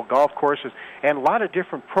 18-hole golf courses and a lot of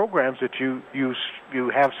different programs that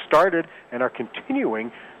you have started and are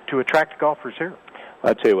continuing to attract golfers here.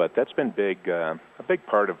 I'll tell you what, that's been big. A big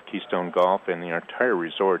part of Keystone Golf and the entire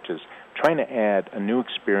resort is trying to add a new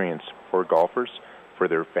experience for golfers, for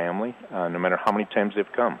their family, no matter how many times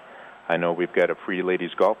they've come. I know we've got a free ladies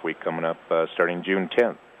golf week coming up starting June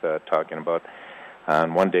 10th, talking about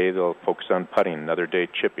on one day they'll focus on putting, another day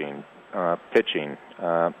chipping, pitching,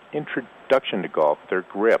 introduction to golf, their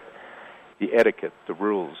grip, the etiquette, the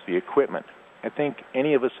rules, the equipment. I think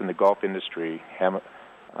any of us in the golf industry have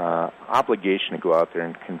obligation to go out there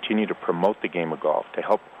and continue to promote the game of golf, to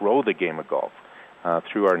help grow the game of golf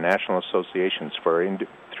through our national associations,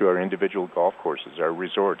 through our individual golf courses, our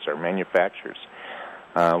resorts, our manufacturers.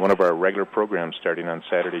 One of our regular programs starting on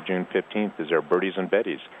Saturday, June 15th, is our Birdies and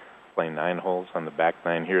Betties, playing 9 holes on the back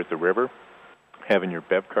nine here at the river, having your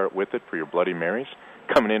bev cart with it for your Bloody Marys,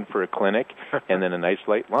 coming in for a clinic, and then a nice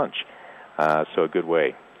light lunch. So a good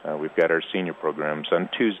way. We've got our senior programs on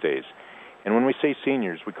Tuesdays. And when we say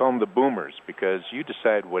seniors, we call them the boomers because you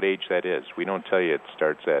decide what age that is. We don't tell you it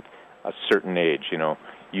starts at a certain age.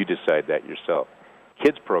 You decide that yourself.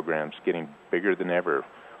 Kids programs getting bigger than ever.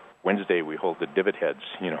 Wednesday we hold the Divot Heads,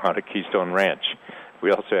 out at Keystone Ranch. We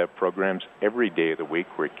also have programs every day of the week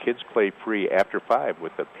where kids play free after 5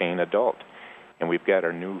 with a paying adult. And we've got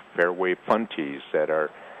our new Fairway Fun Tees that are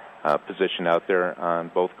positioned out there on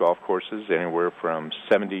both golf courses, anywhere from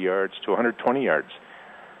 70 yards to 120 yards.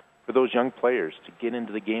 For those young players to get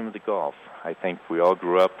into the game of the golf, I think we all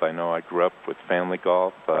grew up. I know I grew up with family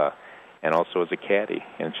golf and also as a caddy.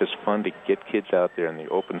 And it's just fun to get kids out there in the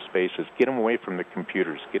open spaces, get them away from the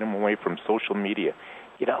computers, get them away from social media,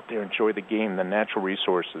 get out there, enjoy the game, the natural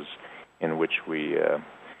resources in which we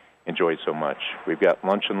enjoy so much. We've got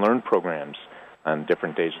lunch and learn programs on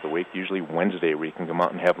different days of the week, usually Wednesday, where you can come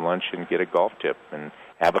out and have lunch and get a golf tip and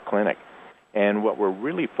have a clinic. And what we're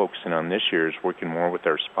really focusing on this year is working more with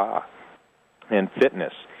our spa and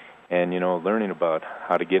fitness and, learning about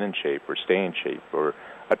how to get in shape or stay in shape, or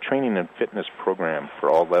a training and fitness program for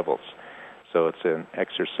all levels. So it's an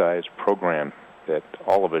exercise program that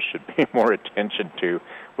all of us should pay more attention to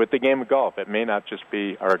with the game of golf. It may not just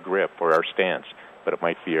be our grip or our stance, but it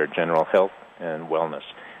might be our general health and wellness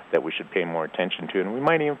that we should pay more attention to, and we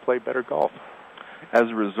might even play better golf. As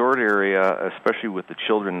a resort area, especially with the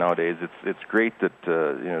children nowadays, it's great that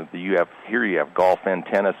you have golf and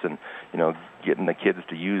tennis, and getting the kids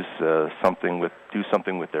to use do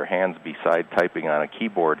something with their hands beside typing on a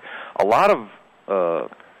keyboard. A lot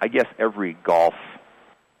of every golf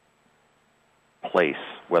place,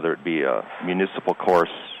 whether it be a municipal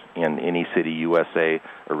course in any city, USA,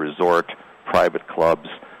 a resort, private clubs,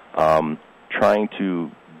 trying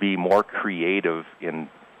to be more creative in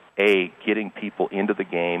A, getting people into the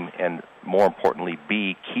game, and more importantly,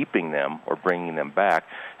 B, keeping them or bringing them back.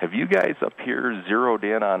 Have you guys up here zeroed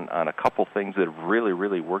in on a couple things that have really,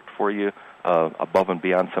 really worked for you above and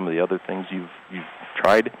beyond some of the other things you've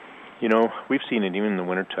tried? We've seen it even in the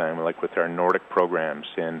wintertime, like with our Nordic programs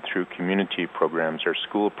and through community programs, our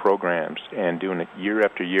school programs, and doing it year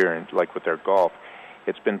after year, and like with our golf.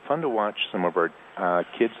 It's been fun to watch some of our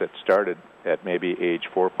kids that started at maybe age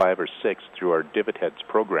 4, 5, or 6 through our Divot Heads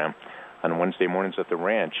program on Wednesday mornings at the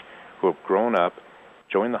ranch, who have grown up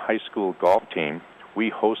join the high school golf team. We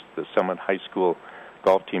host the Summit High School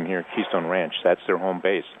golf team here at Keystone Ranch. That's their home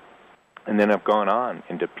base. And then I've gone on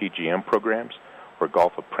into PGM programs or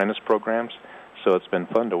golf apprentice programs. So it's been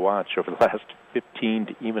fun to watch over the last 15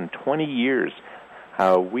 to even 20 years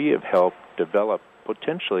how we have helped develop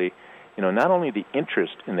potentially, not only the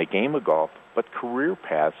interest in the game of golf, but career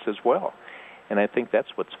paths as well. And I think that's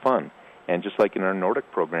what's fun. And just like in our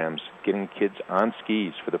Nordic programs, getting kids on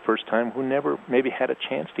skis for the first time who never maybe had a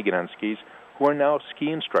chance to get on skis, who are now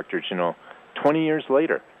ski instructors, 20 years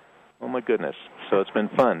later. Oh, my goodness. So it's been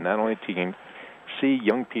fun, not only to see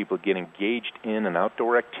young people get engaged in an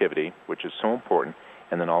outdoor activity, which is so important,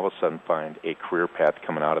 and then all of a sudden find a career path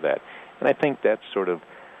coming out of that. And I think that's sort of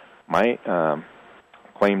my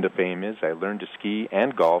claim to fame is I learned to ski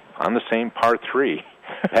and golf on the same par 3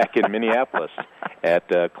 back in Minneapolis at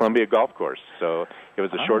Columbia Golf Course. So it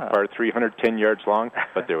was a short par 3, 110 yards long,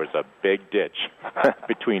 but there was a big ditch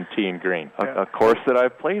between tee and green. A course that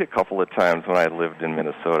I've played a couple of times when I lived in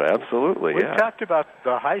Minnesota. Absolutely, We've talked about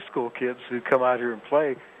the high school kids who come out here and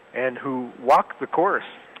play and who walk the course.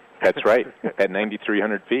 That's right, at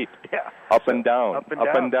 9,300 feet. Yeah. Up and down, up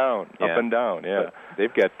and down. Yeah. But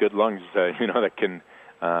they've got good lungs, that can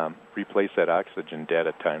replace that oxygen debt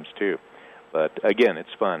at times, too. But, again,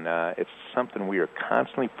 it's fun. It's something we are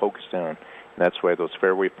constantly focused on, and that's why those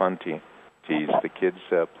fairway fun tees, the kids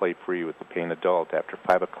play free with the paying adult after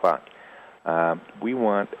 5 o'clock. We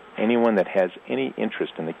want anyone that has any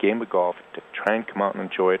interest in the game of golf to try and come out and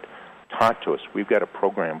enjoy it, talk to us. We've got a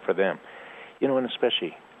program for them. And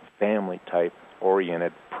especially family-type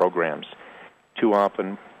oriented programs. Too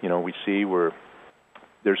often, we see where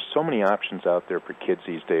there's so many options out there for kids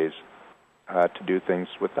these days to do things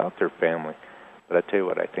without their family. But I tell you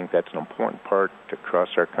what, I think that's an important part across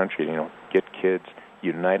our country, get kids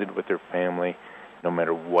united with their family no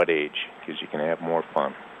matter what age, because you can have more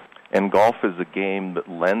fun. And golf is a game that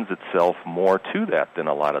lends itself more to that than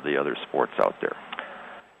a lot of the other sports out there.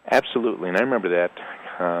 Absolutely, and I remember that.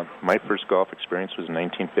 My first golf experience was in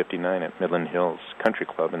 1959 at Midland Hills Country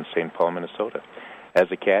Club in St. Paul, Minnesota,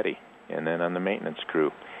 as a caddy, and then on the maintenance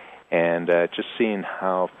crew. And just seeing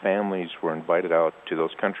how families were invited out to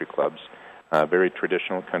those country clubs, very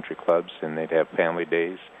traditional country clubs, and they'd have family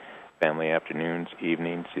days, family afternoons,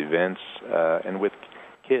 evenings, events, and with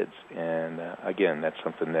kids. And again, that's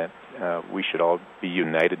something that we should all be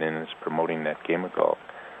united in, is promoting that game of golf.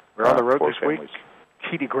 We're on the road this families. week.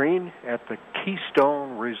 Tee to Green at the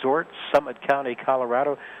Keystone Resort, Summit County,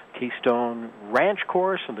 Colorado. Keystone Ranch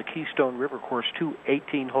Course and the Keystone River Course, 2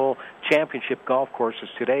 18-hole championship golf courses.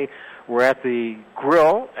 Today we're at the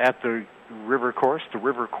grill at the River Course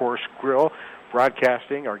Grill.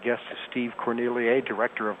 Broadcasting, our guest is Steve Cornelier,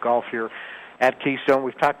 Director of Golf here at Keystone.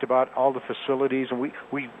 We've talked about all the facilities, and we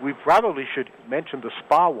probably should mention the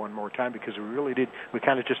spa one more time, because we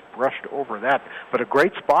kind of just brushed over that. But a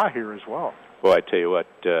great spa here as well. Well, I tell you what,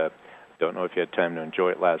 don't know if you had time to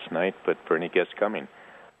enjoy it last night, but for any guests coming,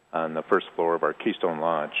 on the first floor of our Keystone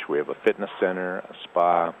Lodge, we have a fitness center, a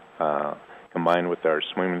spa, combined with our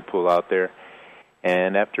swimming pool out there.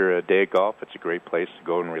 And after a day of golf, it's a great place to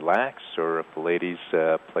go and relax, or if the ladies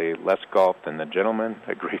play less golf than the gentlemen,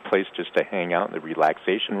 a great place just to hang out in the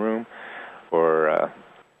relaxation room. Or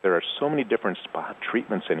there are so many different spa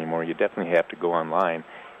treatments anymore, you definitely have to go online.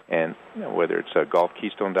 And whether it's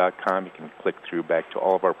golfkeystone.com, you can click through back to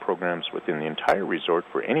all of our programs within the entire resort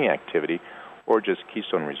for any activity, or just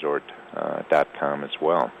KeystoneResort.com as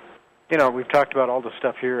well. We've talked about all the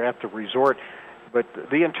stuff here at the resort, but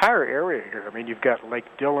the entire area here, I mean, you've got Lake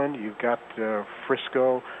Dillon, you've got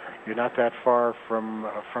Frisco, you're not that far from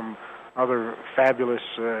other fabulous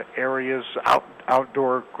areas,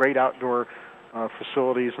 great outdoor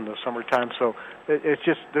facilities in the summertime. So it's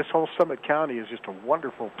just, this whole Summit County is just a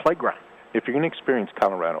wonderful playground. If you're going to experience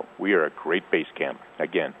Colorado, we are a great base camp.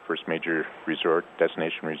 Again, first major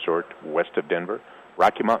destination resort west of Denver,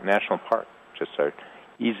 Rocky Mountain National Park. Just an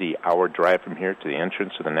easy hour drive from here to the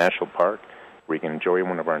entrance of the national park, where you can enjoy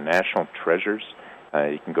one of our national treasures.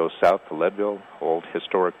 You can go south to Leadville, old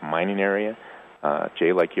historic mining area.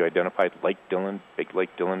 Jay, like you identified, Lake Dillon, big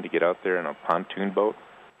Lake Dillon, to get out there in a pontoon boat.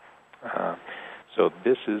 So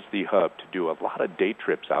this is the hub to do a lot of day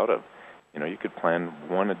trips out of. You could plan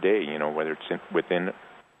one a day, whether it's within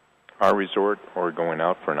our resort or going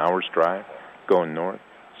out for an hour's drive, going north,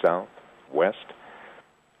 south, west.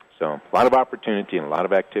 So a lot of opportunity and a lot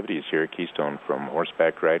of activities here at Keystone, from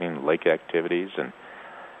horseback riding, lake activities, and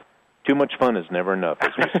too much fun is never enough,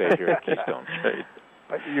 as we say here at Keystone.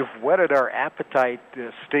 But you've whetted our appetite,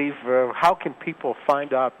 Steve. How can people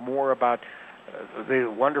find out more about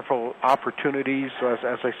the wonderful opportunities, as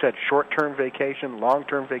I said, short-term vacation,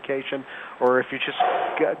 long-term vacation, or if you just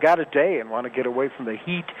got a day and want to get away from the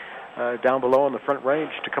heat down below in the Front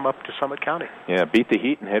Range to come up to Summit County. Yeah, beat the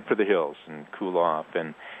heat and head for the hills and cool off.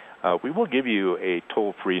 And we will give you a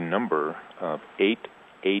toll-free number of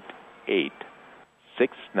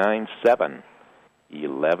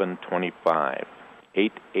 888-697-1125.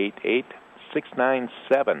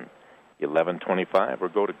 888-697-1125, or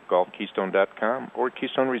go to golfkeystone.com or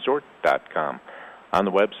keystoneresort.com. On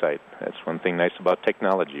the website, that's one thing nice about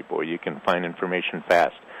technology. Boy, you can find information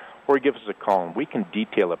fast. Or give us a call, and we can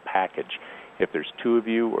detail a package. If there's 2 of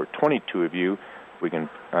you or 22 of you, we can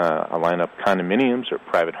line up condominiums or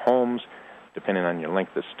private homes, depending on your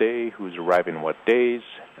length of stay, who's arriving what days,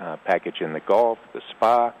 package in the golf, the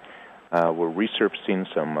spa. We're resurfacing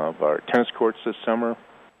some of our tennis courts this summer,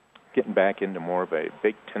 getting back into more of a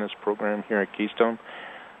big tennis program here at Keystone.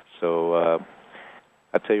 So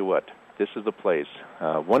I'll tell you what, this is the place.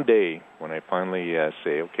 One day when I finally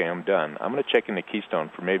say, okay, I'm done, I'm going to check into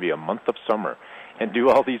Keystone for maybe a month of summer and do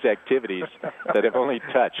all these activities that I've only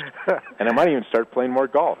touched. And I might even start playing more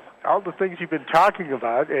golf. All the things you've been talking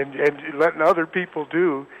about and letting other people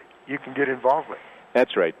do, you can get involved with.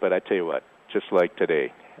 That's right, but I tell you what, just like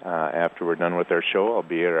today, after we're done with our show, I'll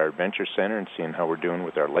be at our Adventure Center and seeing how we're doing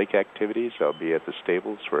with our lake activities. I'll be at the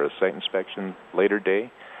stables for a site inspection later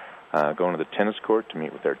day, going to the tennis court to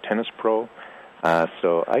meet with our tennis pro.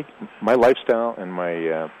 So my lifestyle and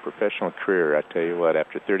my professional career, I tell you what,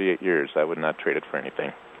 after 38 years, I would not trade it for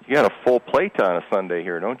anything. You got a full plate on a Sunday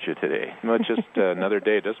here, don't you, today? No, it's just another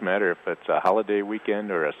day. It doesn't matter if it's a holiday weekend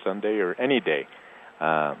or a Sunday or any day.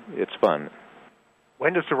 It's fun.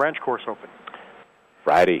 When does the ranch course open?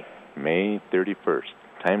 Friday, May 31st.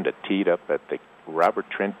 Time to tee it up at the Robert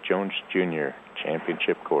Trent Jones Jr.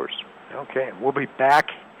 Championship course. Okay, we'll be back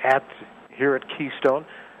here at Keystone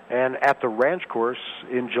and at the ranch course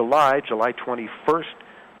in July 21st,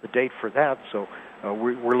 the date for that. So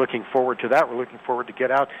we're looking forward to that. We're looking forward to get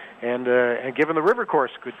out and giving the river course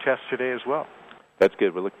a good test today as well. That's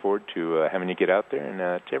good. We look forward to having you get out there. And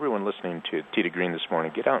to everyone listening to Tee to Green this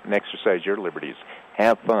morning, get out and exercise your liberties.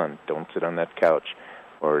 Have fun. Don't sit on that couch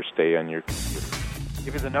or stay on your computer.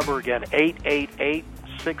 Give you the number again,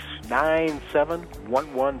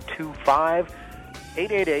 888-697-1125,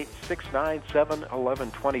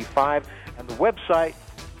 888-697-1125, and the website,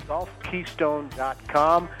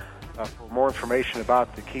 golfkeystone.com, for more information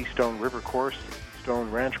about the Keystone River Course, the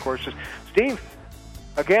Keystone Ranch Courses. Steve,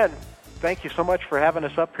 again, thank you so much for having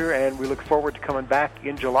us up here, and we look forward to coming back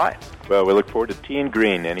in July. Well, we look forward to teeing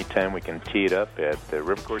green anytime we can tee it up at the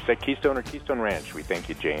River Course at Keystone or Keystone Ranch. We thank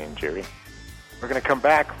you, Jay and Jerry. We're going to come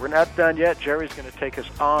back. We're not done yet. Jerry's going to take us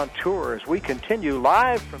on tour as we continue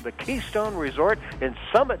live from the Keystone Resort in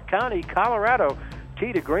Summit County, Colorado.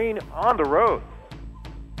 Tee to Green on the road.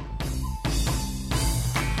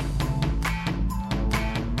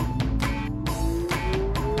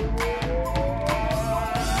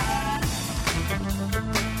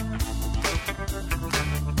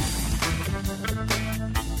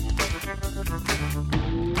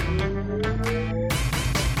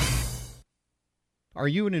 Are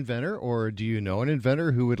you an inventor, or do you know an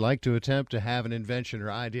inventor who would like to attempt to have an invention or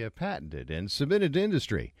idea patented and submitted to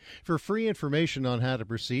industry? For free information on how to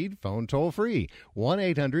proceed, phone toll-free,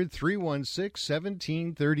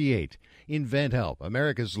 1-800-316-1738. InventHelp,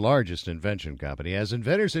 America's largest invention company, has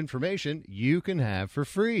inventors' information you can have for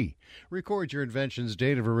free. Record your invention's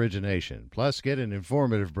date of origination, plus get an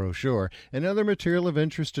informative brochure and other material of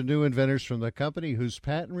interest to new inventors from the company whose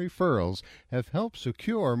patent referrals have helped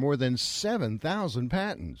secure more than 7,000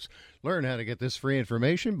 patents. Learn how to get this free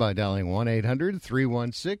information by dialing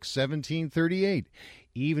 1-800-316-1738.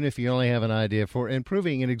 Even if you only have an idea for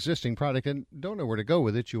improving an existing product and don't know where to go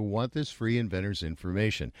with it, you'll want this free inventor's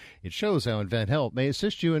information. It shows how InventHelp may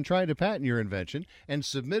assist you in trying to patent your invention and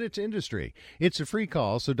submit it to industry. It's a free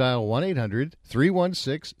call, so dial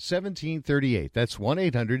 1-800-316-1738. That's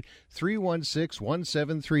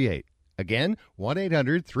 1-800-316-1738. Again,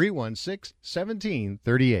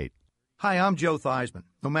 1-800-316-1738. Hi, I'm Joe Theismann.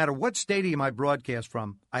 No matter what stadium I broadcast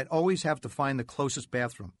from, I'd always have to find the closest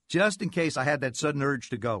bathroom, just in case I had that sudden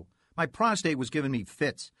urge to go. My prostate was giving me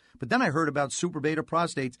fits, but then I heard about Super Beta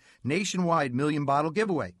Prostate's nationwide 1,000,000-bottle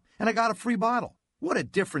giveaway, and I got a free bottle. What a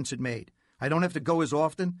difference it made. I don't have to go as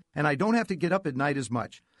often, and I don't have to get up at night as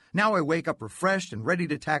much. Now I wake up refreshed and ready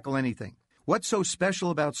to tackle anything. What's so special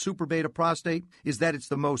about Super Beta Prostate is that it's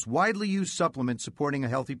the most widely used supplement supporting a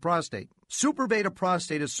healthy prostate. Super Beta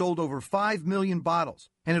Prostate has sold over 5 million bottles,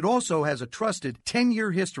 and it also has a trusted 10-year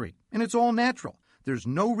history, and it's all natural. there's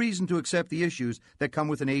no reason to accept the issues that come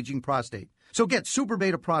with an aging prostate. So get Super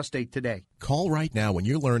Beta Prostate today. Call right now and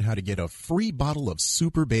you'll learn how to get a free bottle of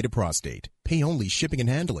Super Beta Prostate. Pay only shipping and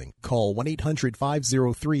handling. Call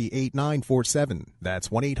 1-800-503-8947. That's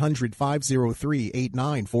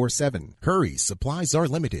 1-800-503-8947. Hurry, supplies are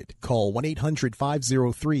limited. Call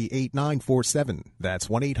 1-800-503-8947. That's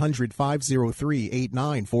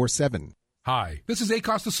 1-800-503-8947. Hi, this is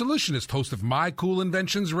Akos the Solutionist, host of My Cool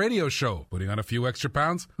Inventions radio show. Putting on a few extra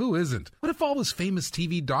pounds? Who isn't? What if all this famous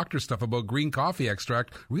TV doctor stuff about green coffee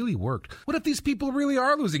extract really worked? What if these people really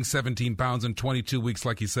are losing 17 pounds in 22 weeks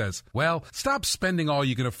like he says? Well, stop spending all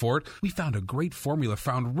you can afford. We found a great formula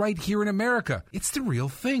found right here in America. It's the real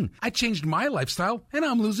thing. I changed my lifestyle and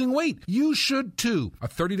I'm losing weight. You should too. A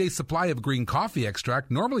 30-day supply of green coffee extract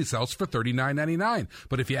normally sells for $39.99.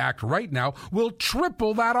 But if you act right now, we'll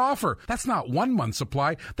triple that offer. That's not 1 month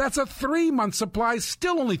supply. That's a 3-month supply,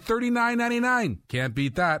 still only $39.99. Can't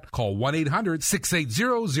beat that. Call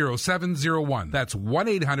 1-800-680-0701. That's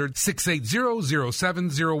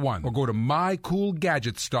 1-800-680-0701. Or go to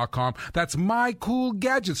mycoolgadgets.com. That's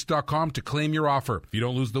mycoolgadgets.com to claim your offer. If you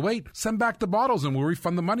don't lose the weight, send back the bottles and we'll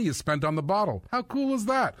refund the money you spent on the bottle. How cool is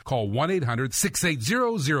that? Call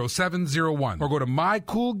 1-800-680-0701. Or go to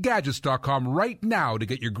mycoolgadgets.com right now to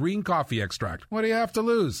get your green coffee extract. What do you have to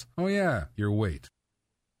lose? Oh yeah, your weight.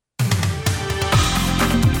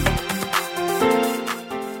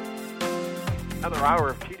 Another hour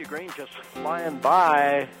of Tea to Green just flying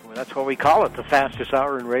by. Well, that's what we call it, the fastest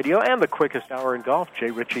hour in radio and the quickest hour in golf.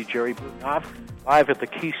 Jay Ritchie, Jerry Butenhoff, live at the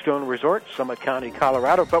Keystone Resort, Summit County,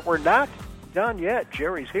 Colorado. But we're not done yet.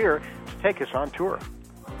 Jerry's here to take us on tour.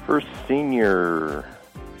 First senior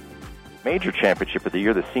major championship of the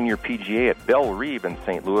year, the Senior PGA at Belle Reve in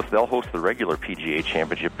St. Louis. They'll host the regular PGA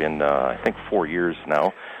championship in, I think, 4 years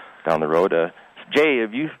now down the road. Jay,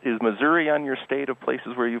 is Missouri on your state of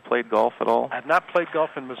places where you played golf at all? I've not played golf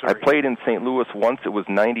in Missouri. I played in St. Louis once. It was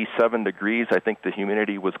 97 degrees. I think the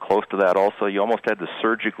humidity was close to that also. You almost had to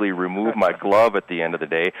surgically remove my glove at the end of the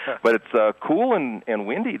day. But it's cool and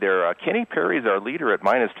windy there. Kenny Perry's our leader at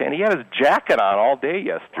 -10. He had his jacket on all day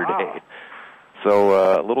yesterday. Wow. So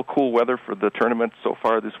a little cool weather for the tournament so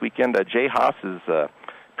far this weekend. Jay Haas is...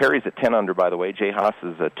 Perry's at 10 under, by the way. Jay Haas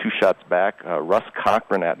is 2 shots back. Russ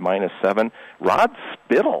Cochran at -7. Rod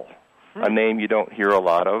Spittle, a name you don't hear a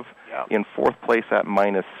lot of, in 4th place at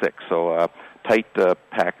 -6. So tight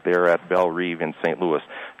pack there at Belle Reve in St. Louis.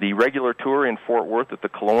 The regular tour in Fort Worth at the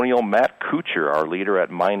Colonial, Matt Kuchar, our leader, at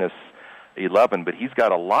 -11, but he's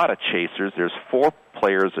got a lot of chasers. There's 4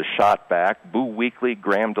 players a shot back: Boo Weekley,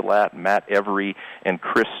 Graham DeLatte, Matt Every, and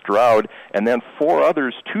Chris Stroud, and then 4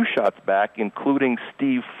 others 2 shots back, including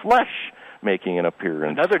Steve Flesh making an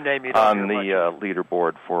appearance. Another name you don't on the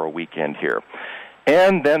leaderboard for a weekend here.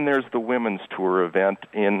 And then there's the women's tour event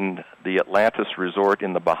in the Atlantis Resort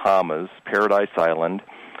in the Bahamas, Paradise Island,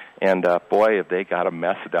 and boy, have they got a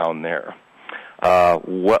mess down there.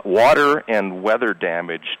 Water and weather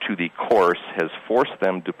damage to the course has forced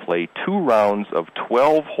them to play 2 rounds of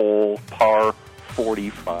 12-hole par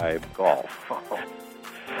 45 golf.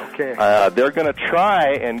 Okay. They're going to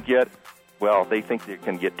try and get, well, they think they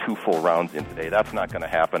can get 2 full rounds in today. That's not going to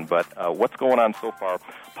happen, but what's going on so far?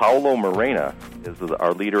 Paulo Morena is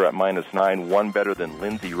our leader at -9, 1 better than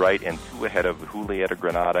Lindsey Wright, and 2 ahead of Julieta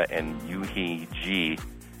Granada and Yuhi G.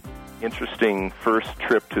 Interesting first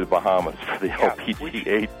trip to the Bahamas for the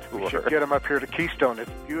LPGA Tour. We should get them up here to Keystone. It's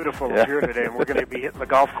beautiful up here today, and we're going to be hitting the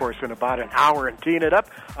golf course in about an hour and teeing it up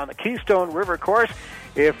on the Keystone River course.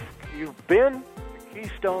 If you've been to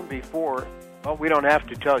Keystone before, well, we don't have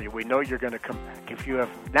to tell you. We know you're going to come back. If you have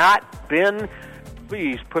not been,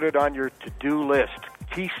 please put it on your to-do list.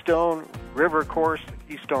 Keystone River course, the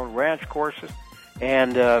Keystone Ranch courses,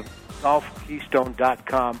 and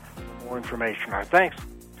golfkeystone.com for more information. Our thanks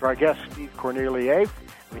to our guest, Steve Cornelier.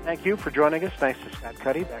 We thank you for joining us. Thanks to Scott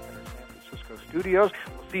Cuddy back in our San Francisco studios.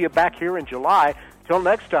 We'll see you back here in July. Till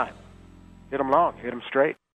next time, hit them long, hit them straight.